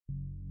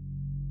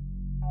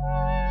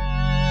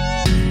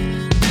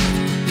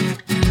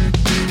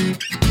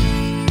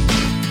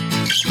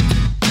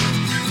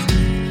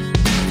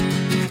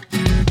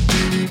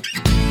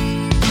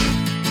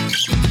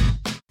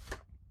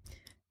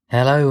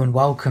Hello and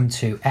welcome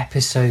to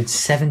episode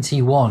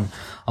 71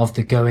 of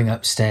the Going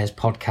Upstairs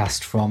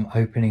podcast from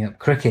Opening Up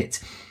Cricket.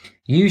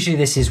 Usually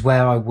this is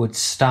where I would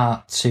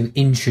start to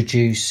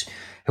introduce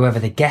whoever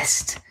the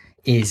guest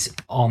is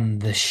on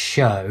the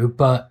show,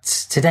 but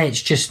today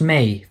it's just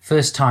me.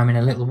 First time in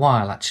a little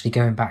while, actually,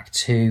 going back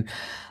to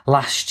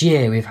last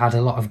year. We've had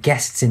a lot of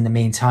guests in the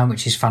meantime,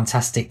 which is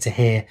fantastic to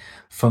hear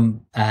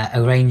from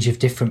a range of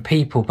different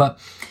people. But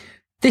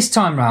this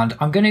time round,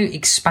 I'm going to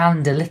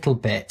expand a little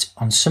bit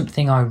on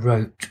something I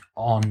wrote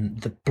on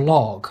the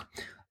blog.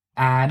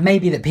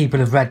 Maybe that people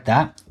have read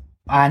that.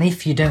 And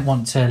if you don't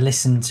want to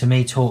listen to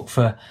me talk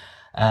for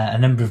a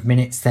number of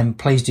minutes, then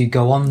please do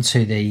go on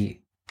to the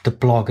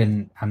blog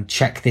and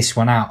check this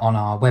one out on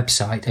our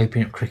website,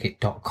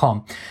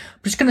 openingupcricket.com.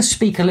 I'm just going to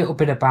speak a little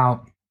bit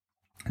about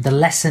the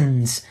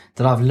lessons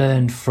that I've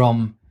learned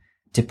from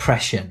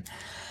depression.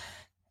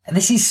 And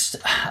this is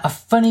a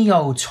funny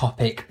old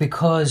topic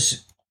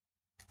because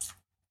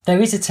there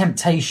is a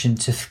temptation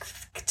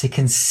to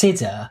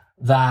consider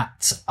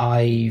that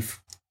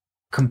I've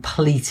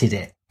completed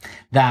it,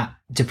 that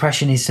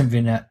depression is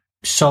something that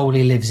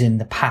solely lives in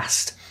the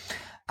past,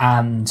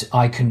 and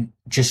I can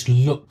just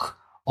look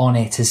on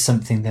it as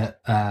something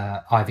that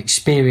I've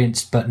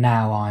experienced, but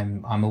now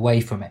I'm away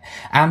from it.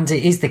 And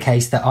it is the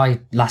case that I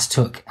last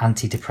took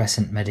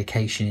antidepressant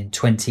medication in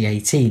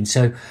 2018,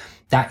 so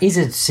that is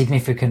a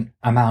significant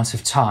amount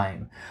of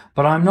time,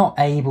 but I'm not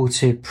able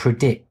to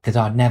predict that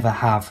I'd never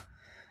have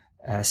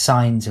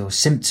signs or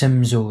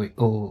symptoms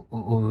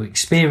or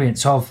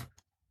experience of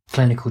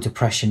clinical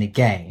depression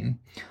again.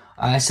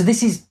 So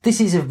this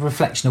is a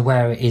reflection of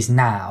where it is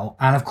now.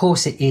 And of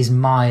course it is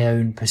my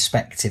own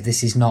perspective.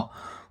 This is not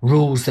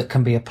rules that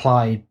can be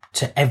applied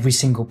to every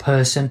single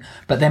person,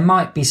 but there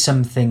might be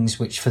some things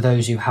which, for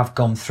those who have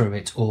gone through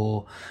it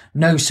or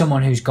know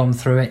someone who's gone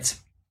through it,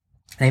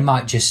 they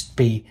might just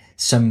be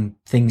some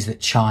things that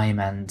chime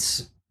and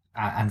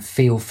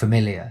feel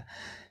familiar.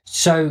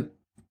 So,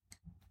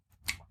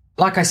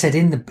 like I said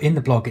in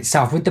the blog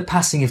itself, with the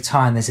passing of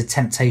time, there's a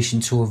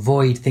temptation to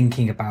avoid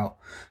thinking about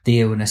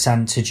the illness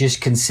and to just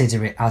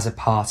consider it as a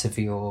part of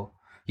your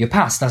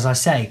past. As I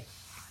say,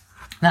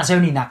 that's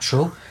only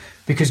natural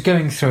because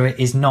going through it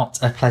is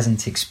not a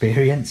pleasant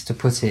experience, to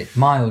put it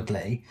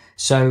mildly.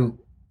 So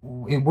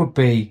it would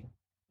be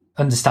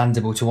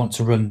understandable to want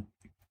to run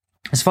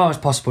as far as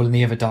possible in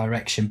the other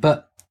direction.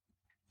 But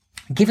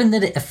given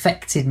that it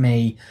affected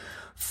me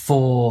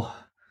for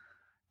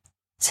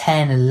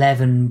 10,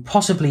 11,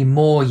 possibly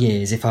more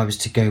years, if I was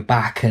to go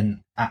back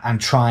and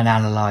try and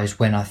analyse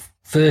when I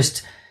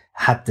first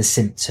had the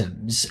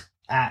symptoms,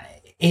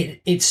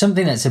 it's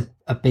something that's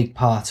a big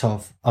part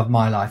of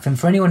my life. And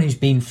for anyone who's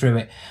been through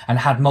it and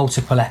had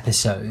multiple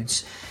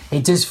episodes,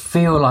 it does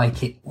feel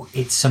like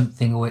it's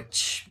something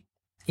which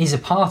is a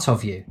part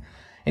of you.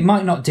 It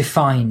might not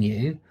define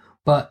you,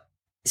 but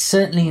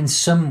certainly in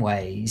some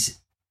ways,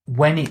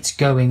 when it's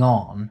going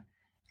on,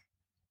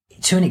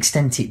 to an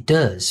extent it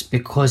does,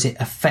 because it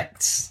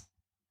affects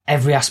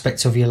every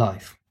aspect of your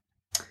life.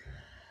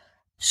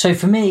 So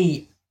for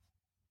me,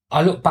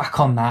 I look back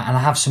on that and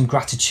I have some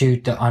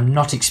gratitude that I'm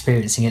not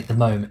experiencing it at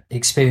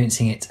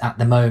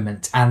the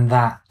moment, and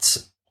that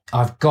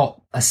I've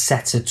got a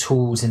set of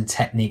tools and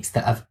techniques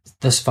that have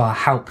thus far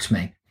helped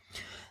me.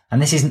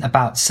 And this isn't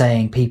about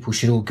saying people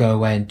should all go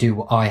away and do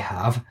what I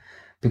have,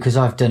 because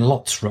I've done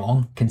lots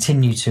wrong,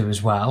 continue to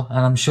as well, and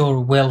I'm sure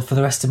will for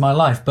the rest of my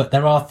life. But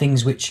there are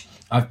things which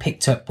I've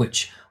picked up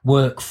which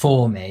work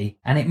for me,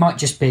 and it might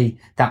just be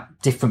that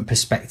different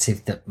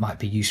perspective that might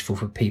be useful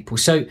for people.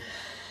 So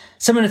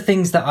some of the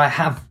things that I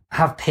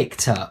have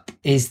picked up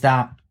is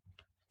that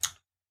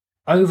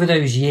over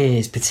those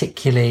years,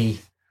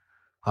 particularly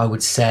I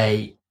would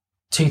say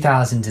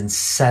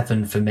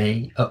 2007 for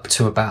me up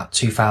to about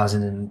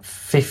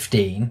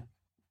 2015,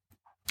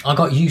 I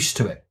got used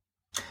to it.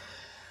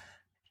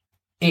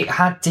 It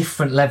had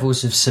different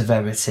levels of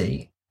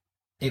severity.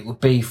 It would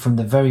be from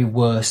the very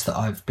worst that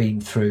I've been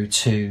through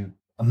to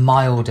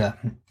milder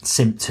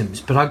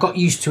symptoms, but I got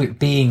used to it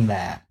being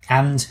there.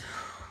 And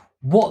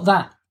what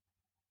that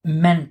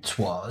meant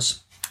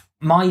was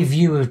my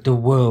view of the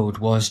world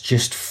was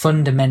just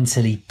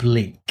fundamentally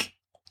bleak.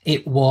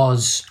 It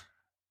was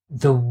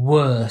the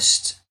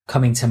worst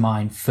coming to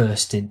mind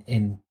first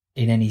in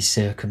any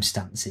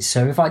circumstances.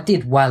 So if I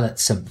did well at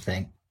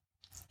something,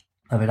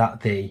 whether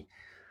that be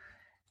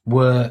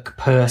work,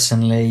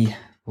 personally,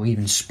 or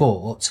even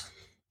sport,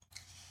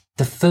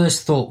 the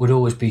first thought would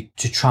always be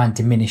to try and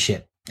diminish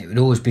it. It would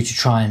always be to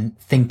try and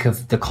think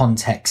of the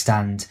context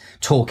and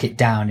talk it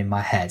down in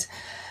my head.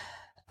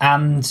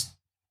 And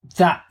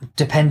that,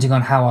 depending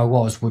on how I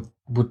was, would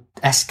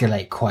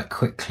escalate quite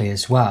quickly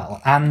as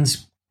well. And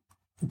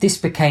this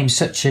became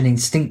such an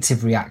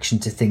instinctive reaction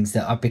to things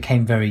that I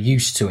became very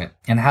used to it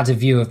and had a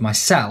view of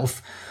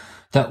myself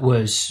that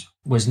was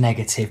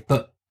negative,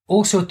 but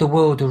also the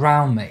world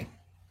around me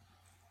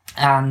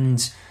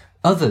and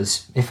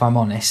others, if I'm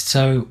honest.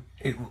 So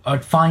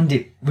I'd find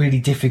it really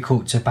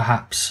difficult to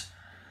perhaps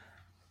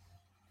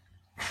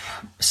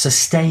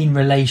sustain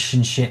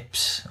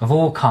relationships of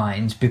all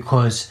kinds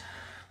because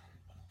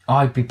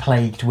I'd be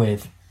plagued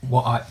with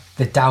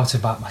the doubt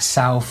about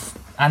myself,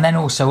 and then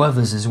also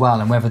others as well,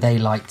 and whether they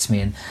liked me,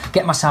 and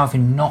get myself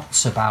in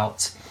knots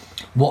about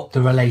what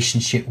the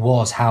relationship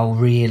was, how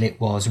real it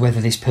was, whether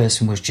this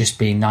person was just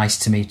being nice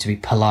to me to be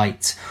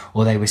polite,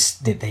 or they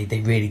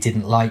really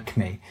didn't like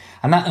me,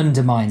 and that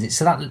undermines it.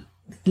 So that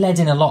led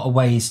in a lot of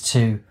ways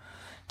to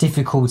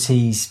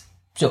difficulties,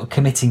 sort of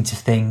committing to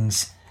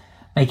things,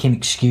 making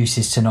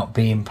excuses to not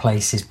be in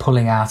places,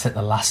 pulling out at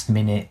the last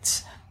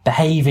minute,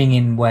 behaving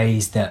in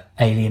ways that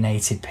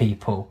alienated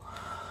people.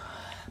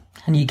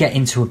 And you get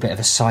into a bit of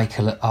a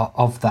cycle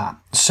of that.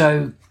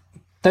 So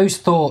those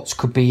thoughts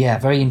could be,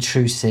 very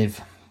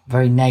intrusive,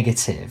 very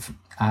negative.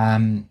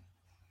 And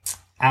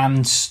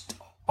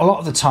a lot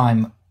of the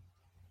time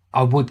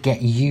I would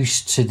get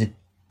used to the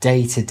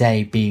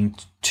day-to-day being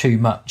too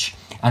much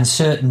and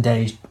certain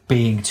days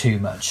being too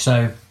much.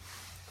 So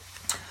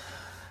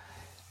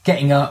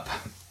getting up,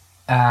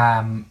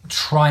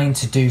 trying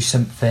to do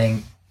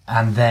something,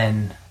 and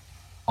then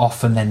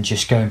often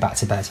just going back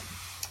to bed,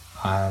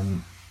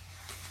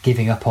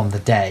 giving up on the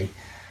day.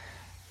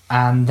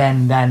 And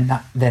then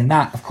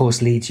that of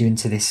course leads me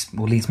into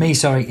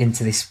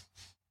this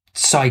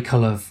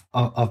cycle of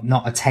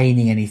not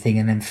attaining anything,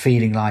 and then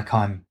feeling like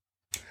I'm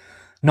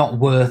not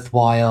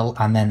worthwhile.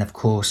 And then of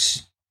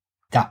course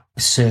that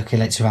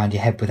circulates around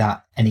your head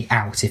without any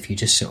out if you're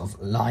just sort of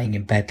lying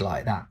in bed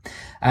like that.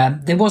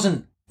 There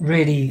wasn't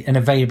really an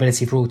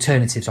availability for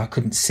alternatives. I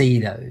couldn't see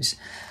those.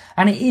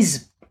 And it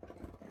is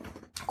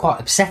quite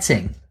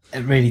upsetting,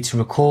 really, to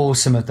recall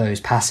some of those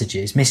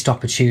passages, missed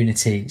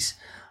opportunities,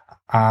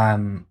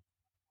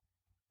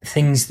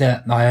 things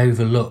that I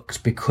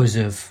overlooked because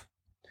of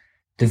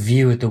the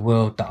view of the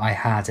world that I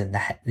had, and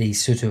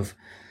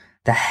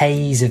the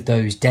haze of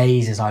those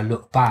days as I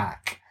look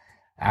back.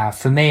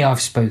 For me,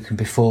 I've spoken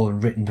before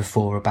and written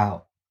before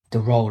about the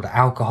role that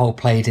alcohol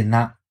played in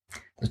that.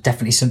 It was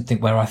definitely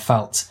something where I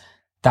felt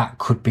that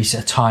could be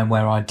a time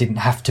where I didn't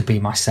have to be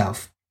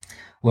myself,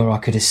 where I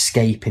could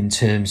escape in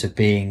terms of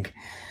being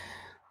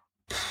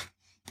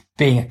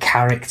a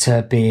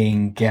character,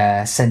 being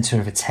a centre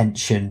of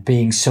attention,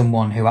 being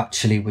someone who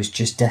actually was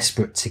just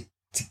desperate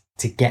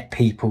to get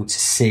people to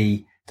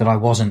see that I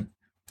wasn't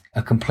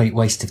a complete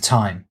waste of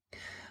time.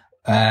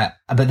 But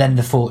then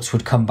the thoughts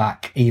would come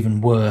back even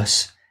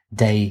worse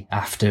day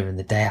after and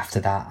the day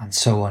after that, and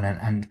so on,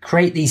 and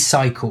create these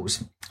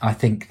cycles, I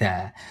think,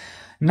 there.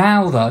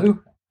 Now, though,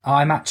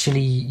 I'm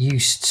actually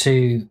used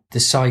to the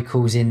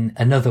cycles in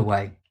another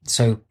way.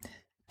 So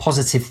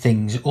positive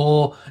things,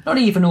 or not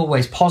even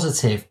always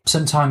positive,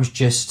 sometimes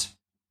just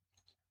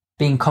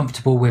being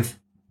comfortable with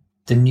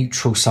the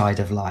neutral side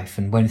of life,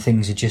 and when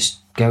things are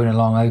just going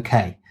along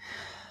okay.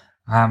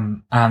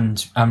 And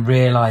I'm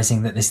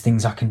realising that there's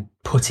things I can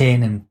put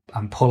in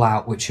and pull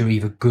out which are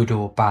either good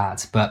or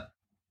bad. But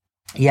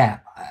yeah,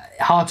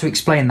 hard to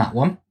explain that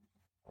one.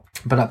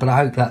 But I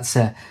hope that's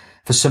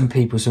for some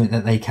people something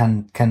that they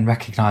can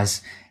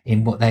recognise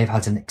in what they've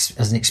had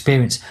as an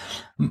experience.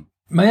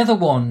 My other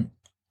one,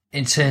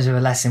 in terms of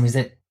a lesson, was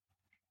that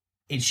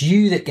it's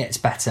you that gets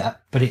better,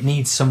 but it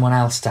needs someone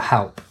else to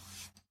help.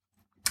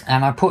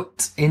 And I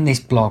put in this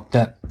blog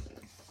that,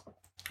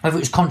 whether it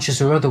was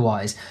conscious or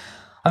otherwise,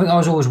 I think I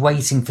was always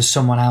waiting for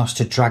someone else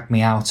to drag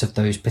me out of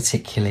those,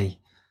 particularly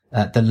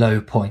the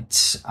low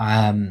points.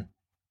 I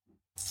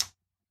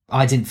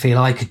didn't feel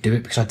I could do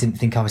it because I didn't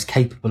think I was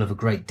capable of a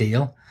great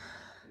deal.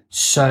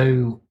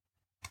 So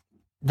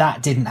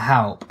that didn't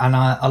help. And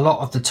a lot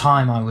of the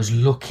time I was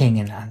looking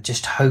and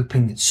just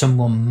hoping that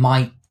someone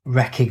might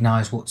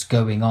recognise what's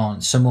going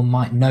on. Someone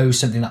might know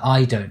something that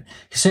I don't.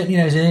 Because certainly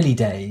in those early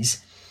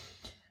days,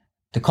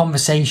 the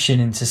conversation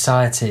in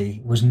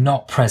society was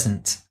not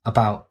present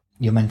about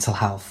your mental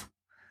health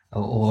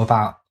or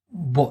about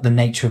what the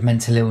nature of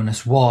mental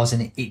illness was.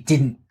 And it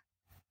didn't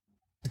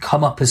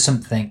come up as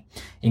something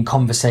in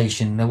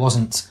conversation. There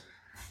wasn't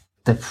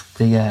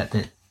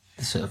the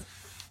sort of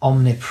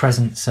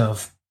omnipresence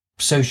of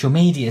social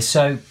media.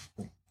 So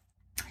it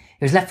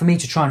was left for me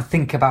to try and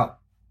think about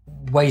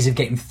ways of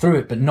getting through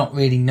it, but not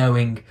really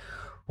knowing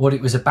what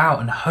it was about,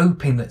 and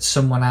hoping that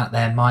someone out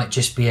there might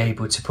just be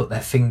able to put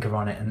their finger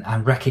on it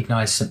and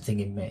recognise something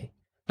in me.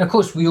 And of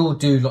course, we all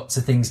do lots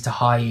of things to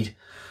hide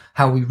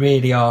how we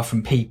really are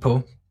from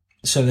people.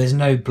 So there's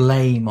no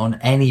blame on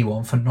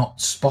anyone for not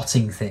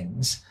spotting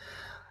things.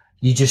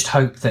 You just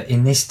hope that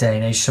in this day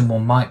and age,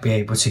 someone might be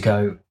able to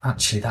go,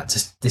 actually,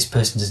 this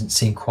person doesn't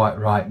seem quite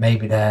right.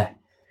 Maybe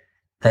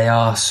they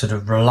are sort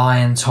of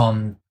reliant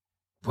on,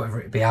 whether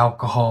it be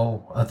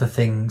alcohol, other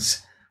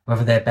things,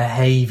 whether their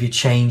behaviour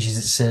changes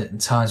at certain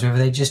times, whether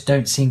they just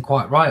don't seem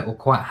quite right or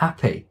quite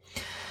happy.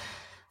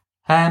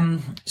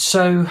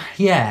 So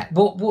yeah,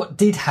 what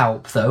did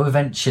help though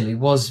eventually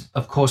was,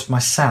 of course,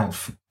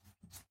 myself.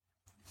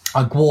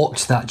 I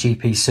walked that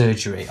GP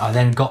surgery. I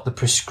then got the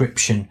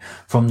prescription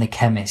from the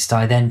chemist.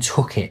 I then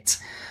took it.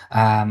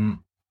 I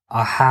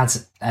had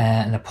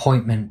an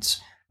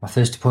appointment, my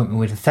first appointment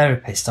with a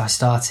therapist. I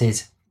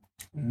started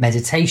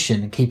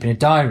meditation and keeping a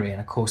diary. And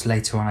of course,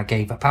 later on, I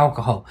gave up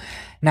alcohol.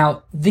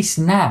 Now, this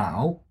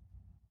now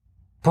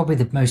probably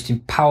the most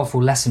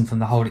powerful lesson from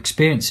the whole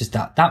experience is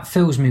that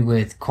fills me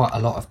with quite a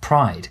lot of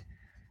pride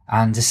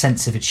and a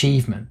sense of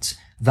achievement,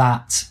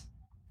 that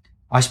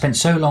I spent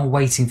so long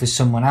waiting for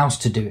someone else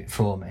to do it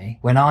for me.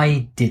 When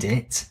I did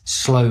it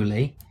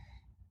slowly,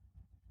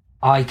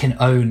 I can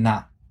own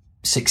that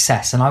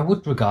success, and I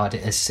would regard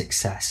it as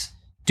success.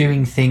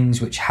 Doing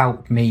things which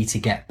helped me to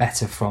get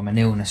better from an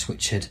illness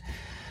which had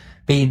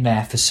been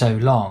there for so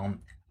long.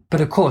 But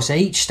of course, at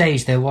each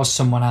stage there was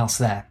someone else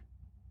there.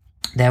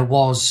 There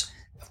was,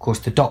 of course,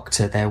 the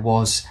doctor, there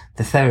was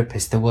the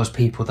therapist, there was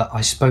people that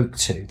I spoke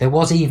to. There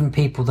was even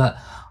people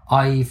that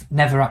I've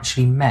never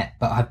actually met,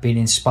 but I've been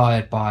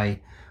inspired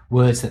by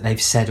words that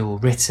they've said or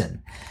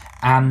written,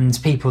 and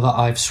people that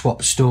I've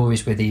swapped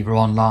stories with either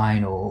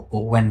online or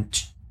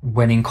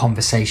when in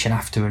conversation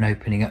after an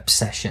opening up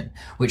session,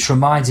 which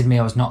reminded me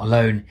I was not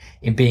alone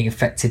in being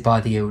affected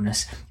by the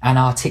illness, and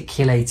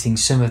articulating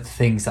some of the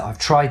things that I've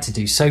tried to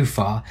do so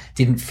far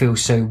didn't feel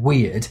so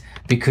weird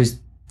because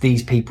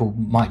these people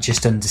might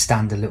just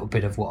understand a little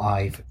bit of what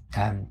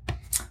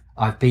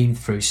I've been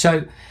through.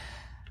 So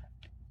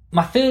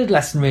my third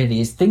lesson really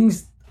is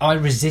things I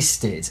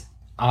resisted,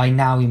 I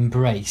now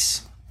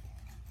embrace.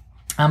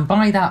 And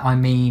by that, I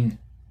mean,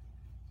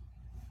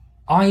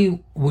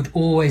 I would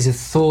always have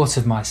thought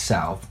of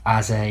myself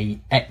as a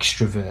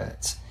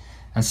extrovert.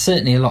 And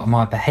certainly a lot of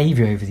my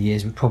behaviour over the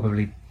years would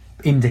probably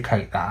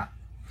indicate that.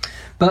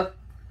 But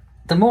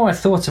the more I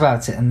thought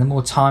about it and the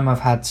more time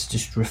I've had to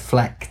just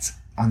reflect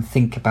and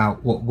think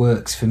about what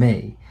works for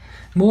me,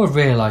 the more I've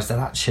realised that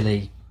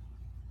actually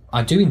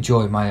I do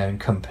enjoy my own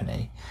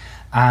company.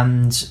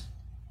 And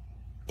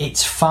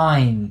it's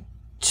fine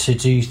to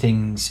do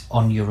things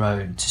on your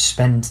own, to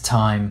spend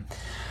time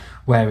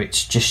where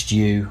it's just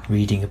you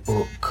reading a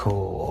book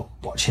or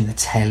watching the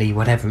telly,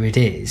 whatever it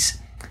is.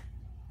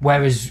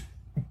 Whereas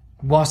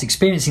whilst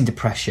experiencing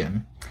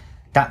depression,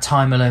 that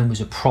time alone was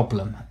a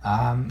problem.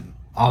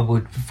 I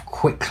would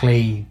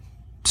quickly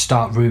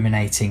start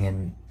ruminating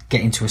and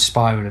get into a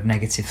spiral of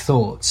negative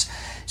thoughts.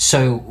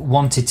 So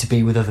wanted to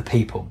be with other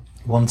people,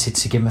 wanted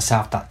to give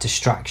myself that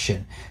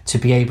distraction, to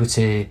be able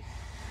to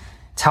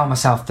tell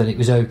myself that it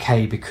was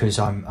okay because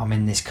I'm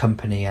in this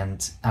company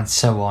and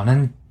so on.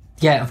 And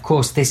yeah, of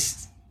course,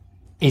 this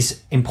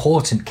is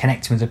important,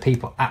 connecting with other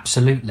people,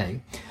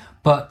 absolutely.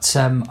 But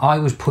I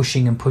was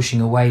pushing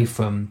away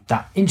from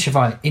that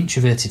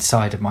introverted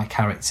side of my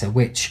character,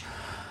 which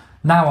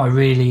now I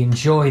really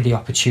enjoy the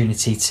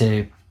opportunity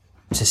to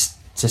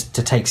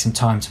take some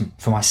time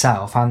for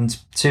myself and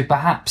to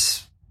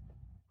perhaps,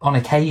 on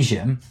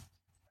occasion,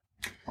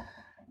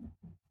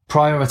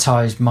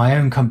 prioritise my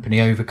own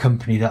company over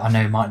company that I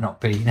know might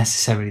not be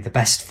necessarily the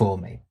best for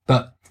me.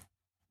 But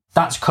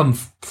that's come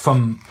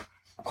from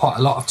quite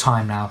a lot of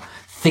time now,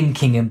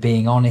 thinking and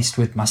being honest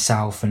with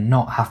myself and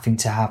not having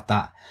to have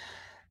that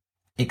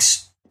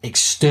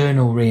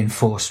external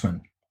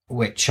reinforcement,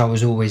 which I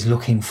was always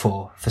looking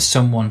for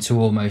someone to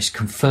almost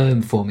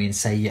confirm for me and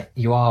say, yeah,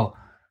 you are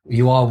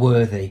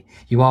worthy,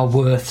 you are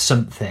worth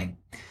something,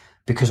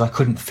 because I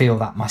couldn't feel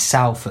that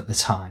myself at the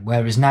time.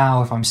 Whereas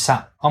now, if I'm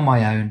sat on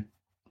my own,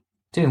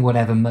 doing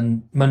whatever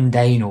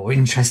mundane or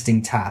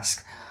interesting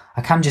task,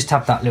 I can just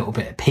have that little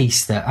bit of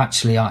peace that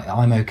actually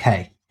I'm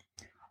okay.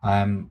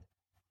 I'm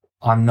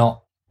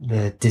not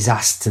the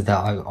disaster that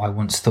I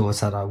once thought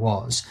that I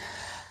was.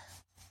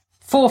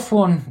 Fourth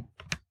one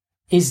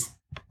is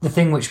the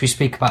thing which we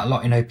speak about a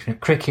lot in Open Up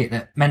Cricket,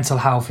 that mental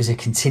health is a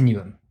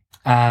continuum.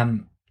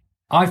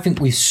 I think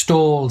we've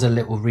stalled a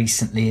little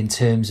recently in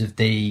terms of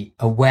the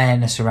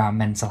awareness around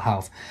mental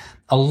health.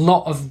 A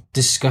lot of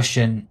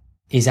discussion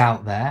is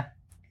out there.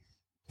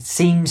 It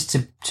seems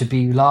to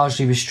be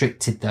largely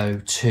restricted, though,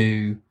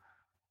 to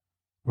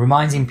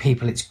reminding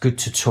people it's good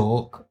to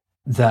talk,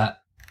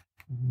 that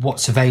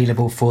what's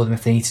available for them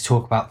if they need to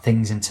talk about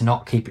things and to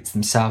not keep it to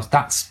themselves.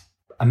 That's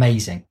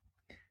amazing.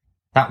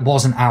 That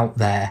wasn't out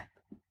there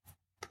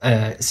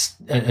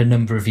a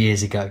number of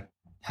years ago.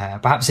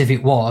 Perhaps if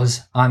it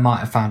was, I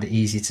might have found it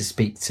easier to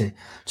speak to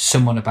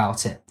someone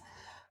about it.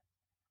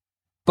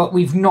 But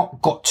we've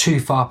not got too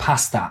far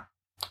past that.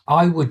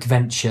 I would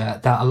venture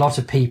that a lot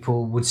of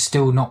people would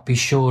still not be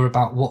sure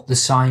about what the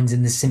signs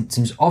and the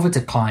symptoms of a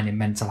decline in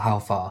mental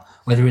health are,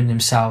 whether in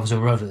themselves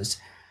or others.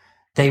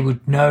 They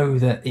would know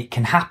that it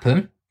can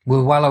happen.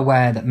 We're well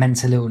aware that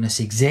mental illness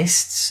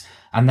exists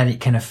and that it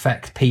can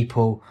affect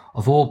people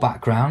of all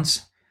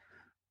backgrounds.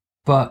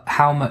 But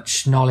how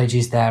much knowledge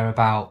is there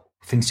about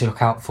things to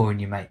look out for in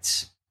your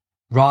mates?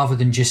 Rather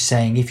than just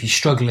saying, if you're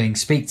struggling,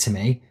 speak to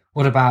me.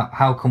 What about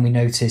how can we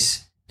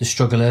notice the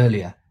struggle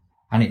earlier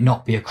and it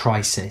not be a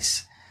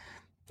crisis?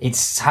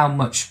 It's how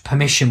much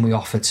permission we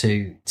offer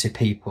to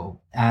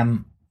people.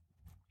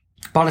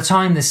 By the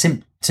time the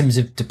symptoms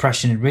of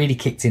depression had really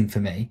kicked in for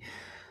me,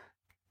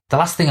 the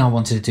last thing I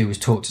wanted to do was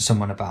talk to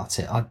someone about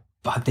it. I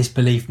had this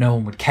belief no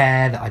one would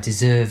care, that I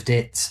deserved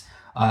it.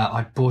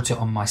 I'd brought it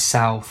on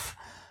myself.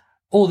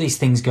 All these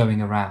things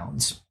going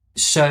around.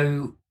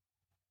 So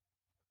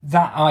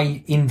that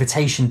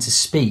invitation to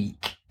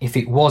speak, if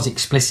it was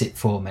explicit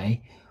for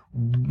me,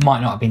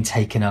 might not have been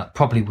taken up,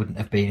 probably wouldn't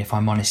have been, if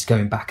I'm honest,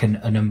 going back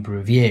a number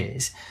of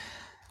years.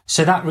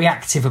 So that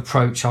reactive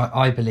approach,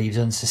 I believe, is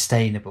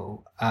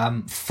unsustainable.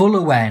 Full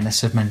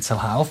awareness of mental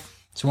health.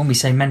 So when we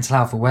say mental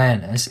health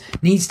awareness,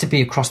 needs to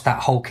be across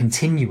that whole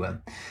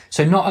continuum.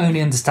 So not only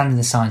understanding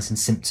the signs and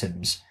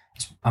symptoms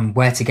and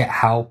where to get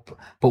help,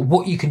 but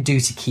what you can do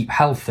to keep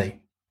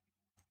healthy.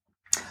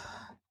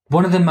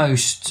 One of the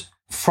most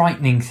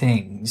frightening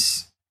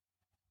things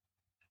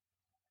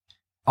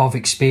of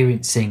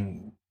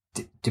experiencing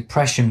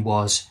depression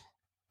was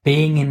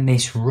being in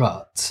this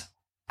rut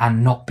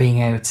and not being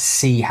able to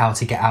see how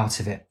to get out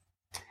of it.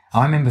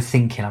 I remember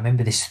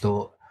this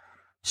thought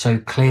so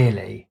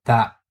clearly,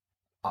 that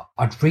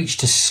I'd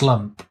reached a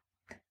slump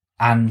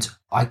and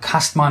I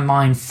cast my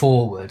mind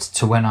forward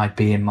to when I'd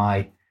be in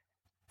my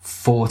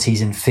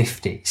 40s and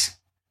 50s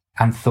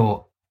and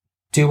thought,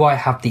 do I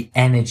have the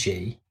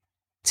energy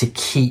to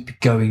keep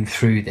going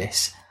through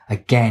this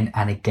again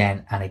and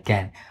again and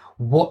again?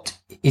 What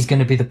is going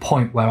to be the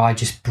point where I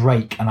just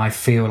break and I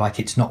feel like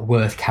it's not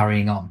worth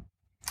carrying on,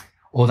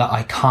 or that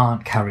I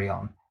can't carry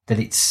on, that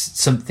it's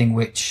something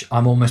which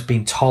I'm almost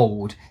being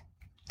told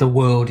the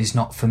world is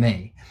not for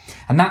me?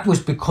 And that was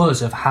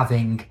because of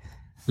having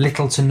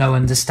little to no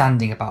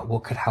understanding about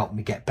what could help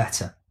me get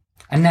better.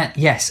 And that,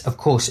 yes, of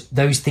course,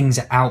 those things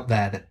are out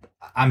there, that,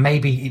 and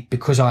maybe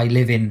because I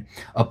live in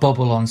a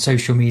bubble on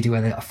social media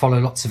where I follow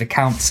lots of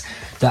accounts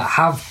that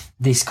have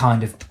this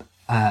kind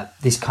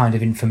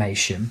of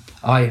information,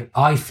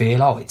 I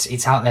feel, oh,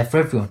 it's out there for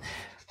everyone.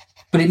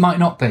 But it might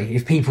not be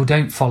if people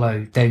don't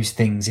follow those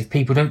things, if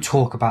people don't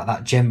talk about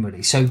that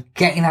generally. So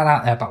getting that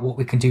out there about what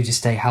we can do to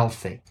stay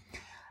healthy.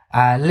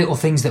 Little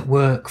things that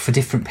work for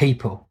different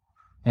people.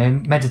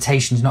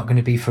 Meditation's not going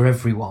to be for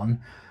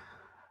everyone,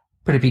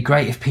 but it'd be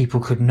great if people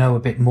could know a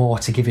bit more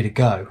to give it a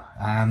go.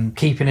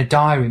 Keeping a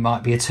diary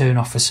might be a turn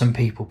off for some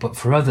people, but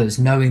for others,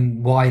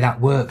 knowing why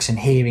that works and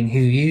hearing who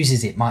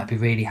uses it might be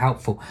really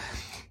helpful.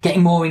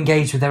 Getting more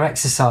engaged with their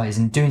exercise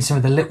and doing some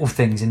of the little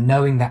things, and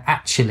knowing that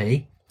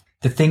actually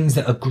the things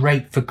that are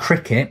great for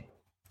cricket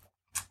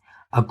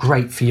are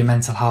great for your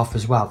mental health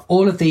as well.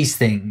 All of these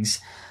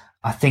things,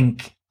 I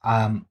think,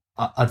 are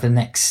the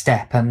next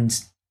step.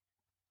 And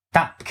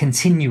that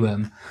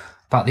continuum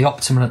about the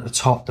optimal at the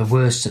top, the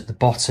worst at the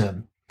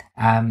bottom,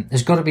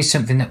 there's got to be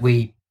something that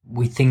we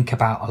think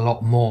about a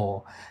lot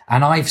more.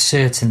 And I've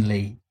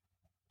certainly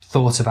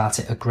thought about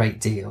it a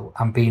great deal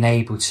and been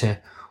able to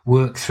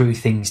work through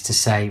things to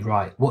say,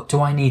 right, what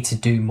do I need to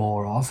do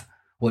more of?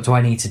 What do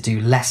I need to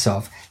do less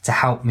of to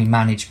help me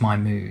manage my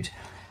mood?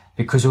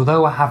 Because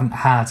although I haven't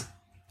had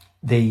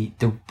the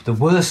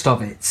worst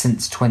of it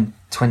since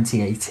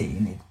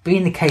 2018, it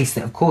being the case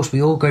that, of course,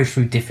 we all go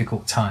through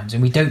difficult times,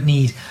 and we don't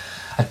need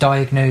a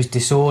diagnosed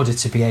disorder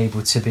to be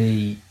able to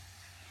be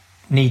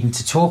needing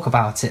to talk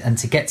about it and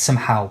to get some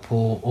help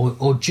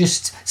or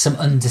just some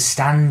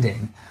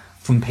understanding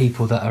from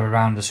people that are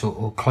around us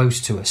or close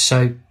to us.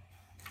 So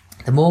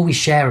the more we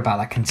share about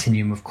that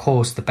continuum, of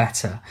course, the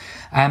better.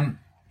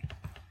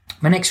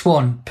 My next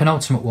one,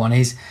 penultimate one,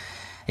 is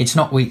it's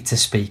not weak to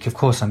speak. Of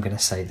course, I'm going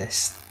to say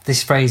this.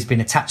 This phrase has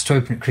been attached to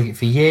Open Up Cricket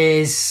for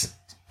years,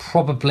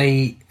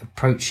 probably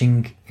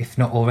approaching, if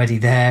not already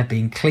there,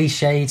 being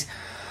cliched.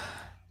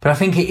 But I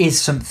think it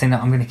is something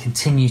that I'm going to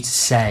continue to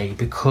say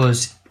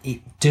because it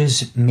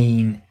does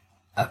mean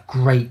a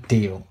great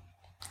deal.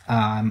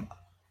 I'm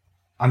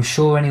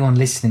sure anyone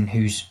listening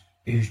who's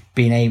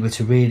been able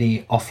to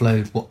really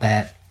offload what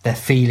they're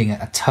feeling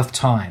at a tough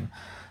time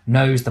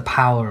knows the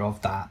power of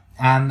that.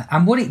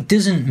 And what it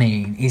doesn't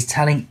mean is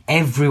telling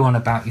everyone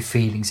about your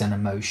feelings and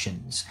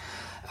emotions.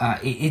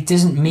 It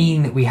doesn't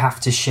mean that we have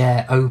to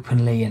share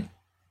openly and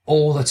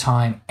all the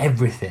time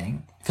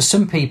everything. For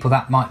some people,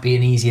 that might be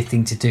an easier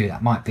thing to do.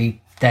 That might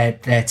be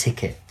their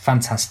ticket.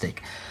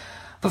 Fantastic.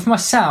 But for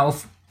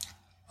myself,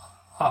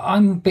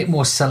 I'm a bit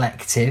more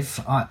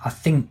selective. I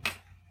think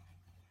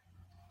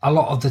a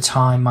lot of the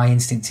time my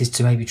instinct is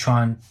to maybe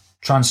try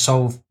and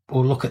solve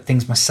or look at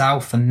things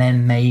myself, and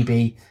then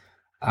maybe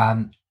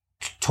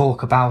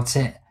talk about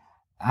it.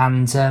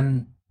 And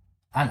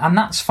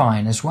that's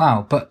fine as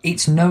well. But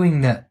it's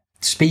knowing that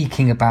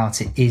speaking about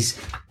it is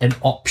an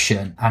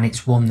option, and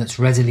it's one that's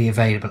readily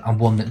available and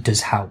one that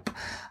does help.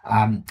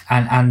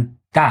 And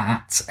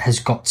that has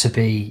got to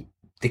be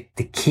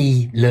the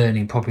key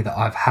learning probably that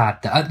I've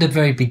had. That at the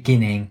very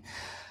beginning,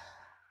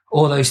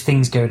 all those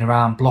things going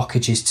around,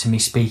 blockages to me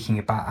speaking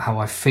about how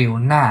I feel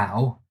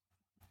now,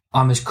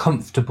 I'm as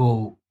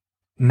comfortable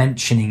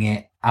mentioning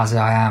it as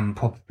I am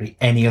probably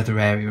any other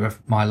area of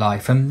my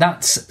life. And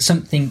that's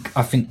something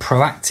I think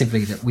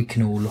proactively that we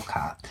can all look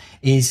at,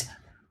 is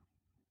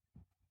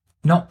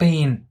not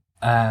being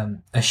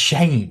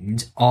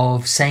ashamed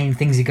of saying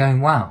things are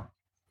going well.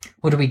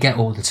 What do we get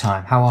all the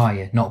time? How are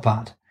you? Not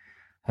bad.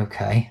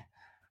 Okay.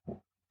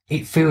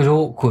 It feels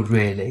awkward,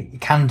 really.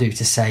 It can do,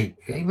 to say,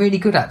 really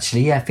good,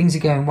 actually. Yeah, things are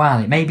going well.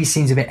 It maybe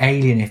seems a bit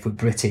alien if we're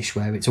British,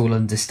 where it's all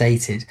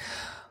understated.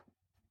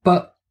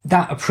 But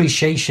that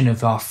appreciation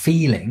of our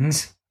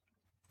feelings,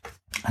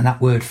 and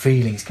that word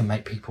feelings can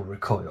make people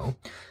recoil,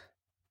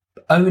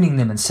 owning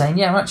them and saying,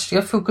 yeah, actually,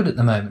 I feel good at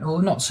the moment,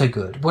 or not so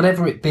good,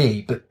 whatever it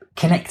be, but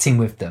connecting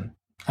with them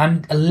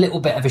and a little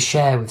bit of a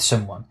share with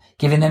someone,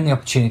 giving them the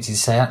opportunity to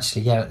say,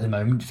 actually, yeah, at the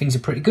moment, things are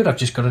pretty good. I've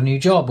just got a new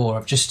job, or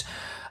I've just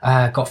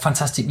got a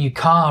fantastic new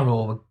car,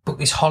 or booked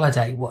this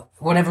holiday,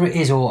 whatever it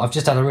is, or I've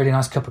just had a really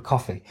nice cup of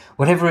coffee,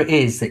 whatever it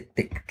is that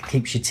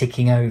keeps you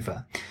ticking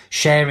over,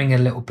 sharing a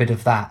little bit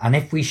of that. And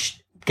if we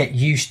get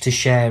used to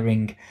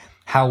sharing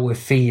how we're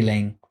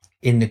feeling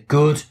in the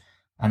good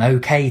and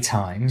okay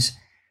times,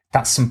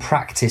 that's some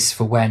practice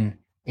for when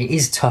it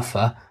is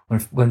tougher,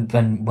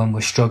 when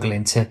we're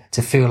struggling to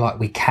feel like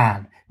we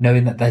can,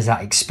 knowing that there's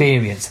that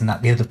experience and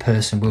that the other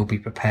person will be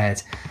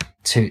prepared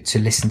to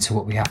listen to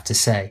what we have to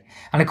say.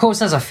 And of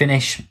course, as I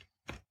finish,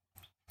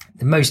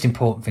 the most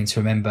important thing to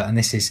remember, and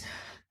this is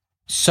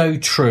so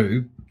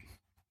true,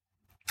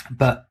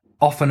 but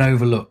often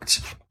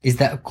overlooked, is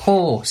that of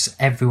course,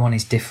 everyone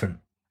is different.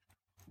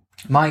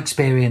 My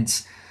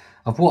experience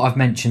of what I've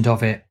mentioned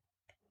of it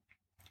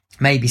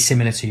may be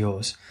similar to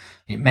yours.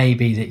 It may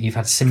be that you've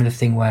had a similar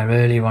thing where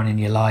earlier on in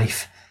your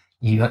life,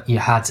 you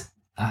had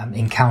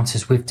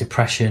encounters with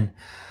depression,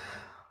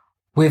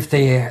 with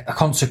the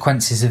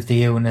consequences of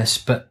the illness,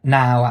 but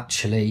now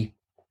actually,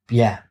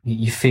 yeah,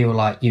 you feel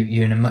like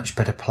you're in a much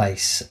better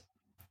place.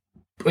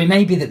 It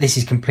may be that this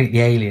is completely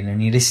alien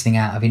and you're listening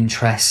out of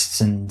interests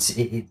and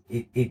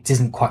it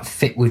doesn't quite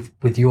fit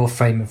with your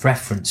frame of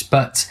reference,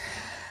 but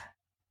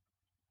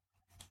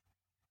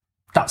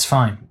that's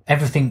fine.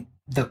 Everything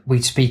that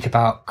we speak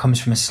about comes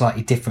from a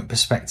slightly different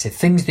perspective.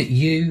 Things that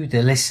you,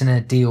 the listener,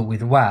 deal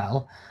with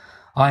well,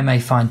 I may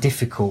find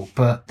difficult,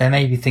 but there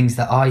may be things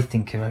that I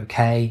think are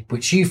okay,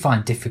 which you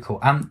find difficult.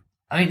 And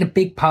I think the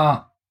big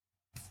part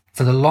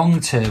for the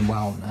long-term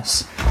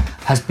wellness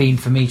has been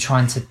for me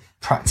trying to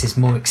practice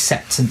more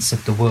acceptance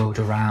of the world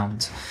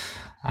around.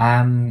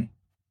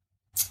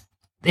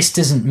 This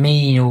doesn't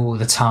mean all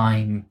the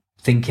time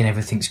thinking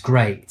everything's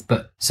great,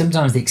 but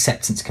sometimes the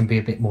acceptance can be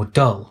a bit more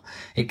dull.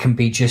 It can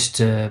be just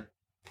a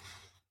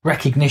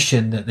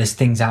recognition that there's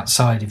things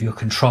outside of your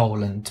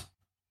control and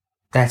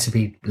they're to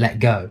be let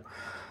go.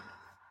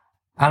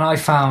 And I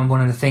found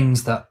one of the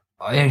things that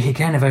I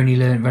again have only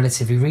learned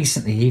relatively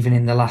recently, even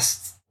in the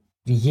last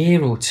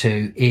year or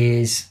two,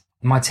 is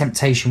my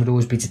temptation would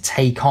always be to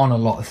take on a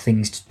lot of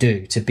things to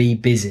do, to be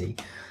busy,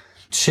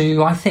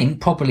 to, I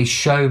think, probably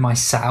show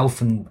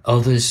myself and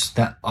others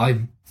that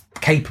I'm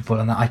capable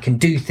and that I can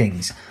do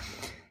things.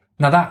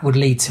 Now that would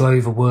lead to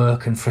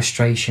overwork and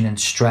frustration and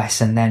stress,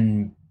 and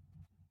then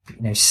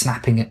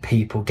snapping at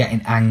people,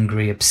 getting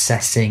angry,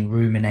 obsessing,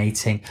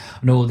 ruminating,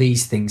 and all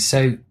these things.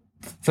 So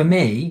for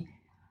me,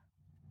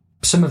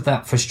 some of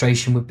that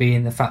frustration would be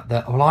in the fact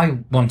that, well, I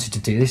wanted to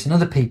do this and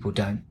other people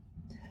don't.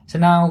 So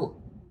now,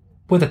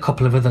 with a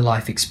couple of other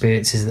life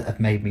experiences that have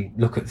made me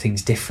look at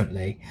things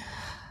differently,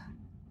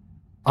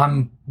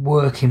 I'm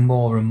working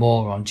more and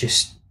more on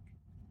just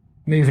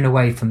moving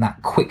away from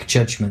that quick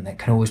judgment that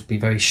can always be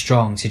very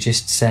strong, to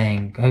just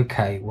saying,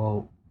 okay,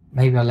 well,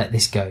 maybe I'll let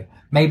this go.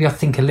 Maybe I'll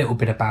think a little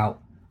bit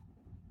about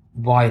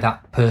why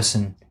that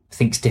person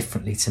thinks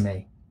differently to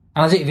me.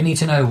 And I don't even need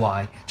to know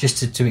why,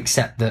 just to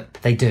accept that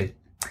they do.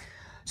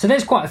 So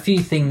there's quite a few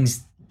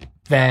things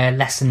there,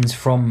 lessons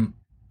from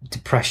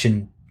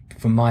depression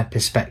from my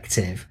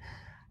perspective.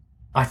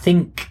 I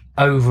think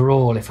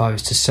overall, if I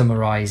was to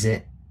summarise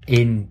it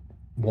in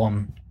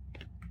one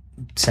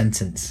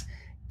sentence,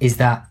 is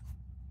that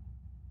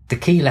the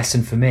key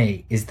lesson for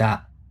me is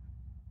that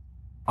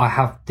I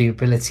have the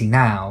ability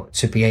now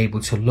to be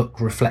able to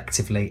look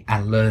reflectively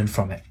and learn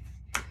from it.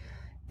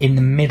 In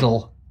the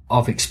middle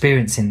of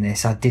experiencing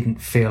this, I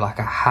didn't feel like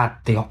I had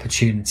the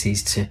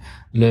opportunities to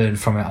learn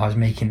from it. I was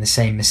making the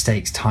same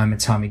mistakes time and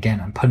time again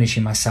and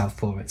punishing myself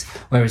for it.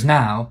 Whereas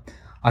now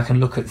I can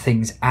look at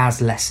things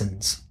as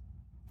lessons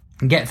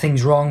and get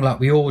things wrong like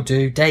we all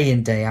do day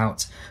in, day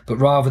out. But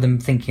rather than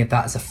thinking of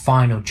that as a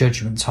final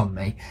judgment on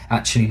me,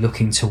 actually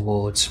looking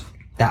towards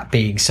that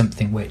being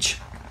something which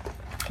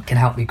can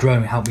help me grow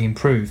and help me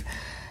improve.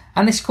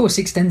 And this, of course,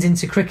 extends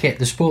into cricket,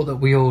 the sport that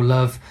we all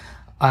love.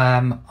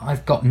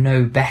 I've got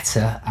no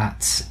better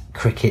at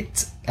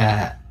cricket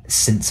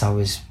since I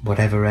was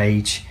whatever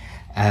age.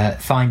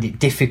 Find it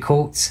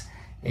difficult,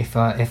 if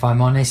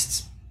I'm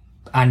honest,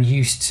 and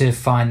used to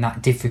find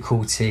that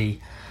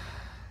difficulty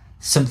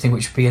something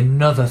which would be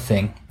another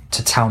thing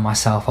to tell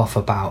myself off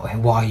about.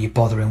 Why are you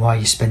bothering? Why are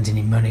you spending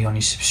your money on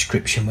your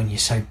subscription when you're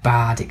so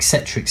bad,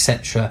 etc.,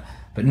 etc.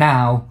 But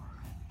now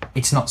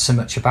it's not so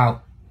much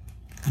about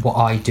what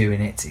I do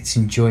in it. It's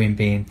enjoying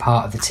being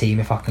part of the team.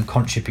 If I can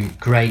contribute,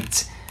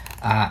 great.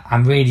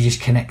 I'm really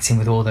just connecting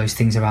with all those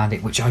things around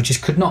it, which I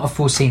just could not have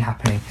foreseen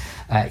happening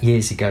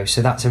years ago.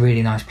 So that's a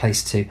really nice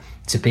place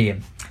to be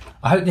in.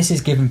 I hope this has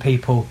given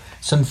people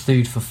some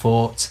food for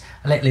thought,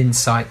 a little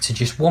insight to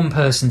just one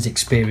person's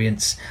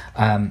experience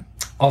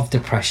of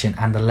depression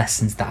and the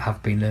lessons that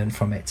have been learned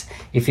from it.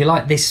 If you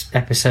like this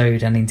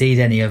episode and indeed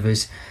any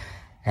others,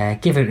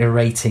 give it a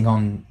rating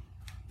on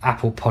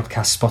Apple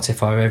Podcasts,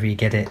 Spotify, wherever you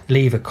get it.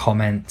 Leave a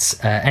comment,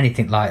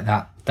 anything like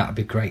that. That would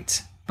be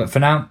great. But for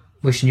now,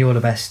 wishing you all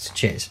the best.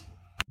 Cheers.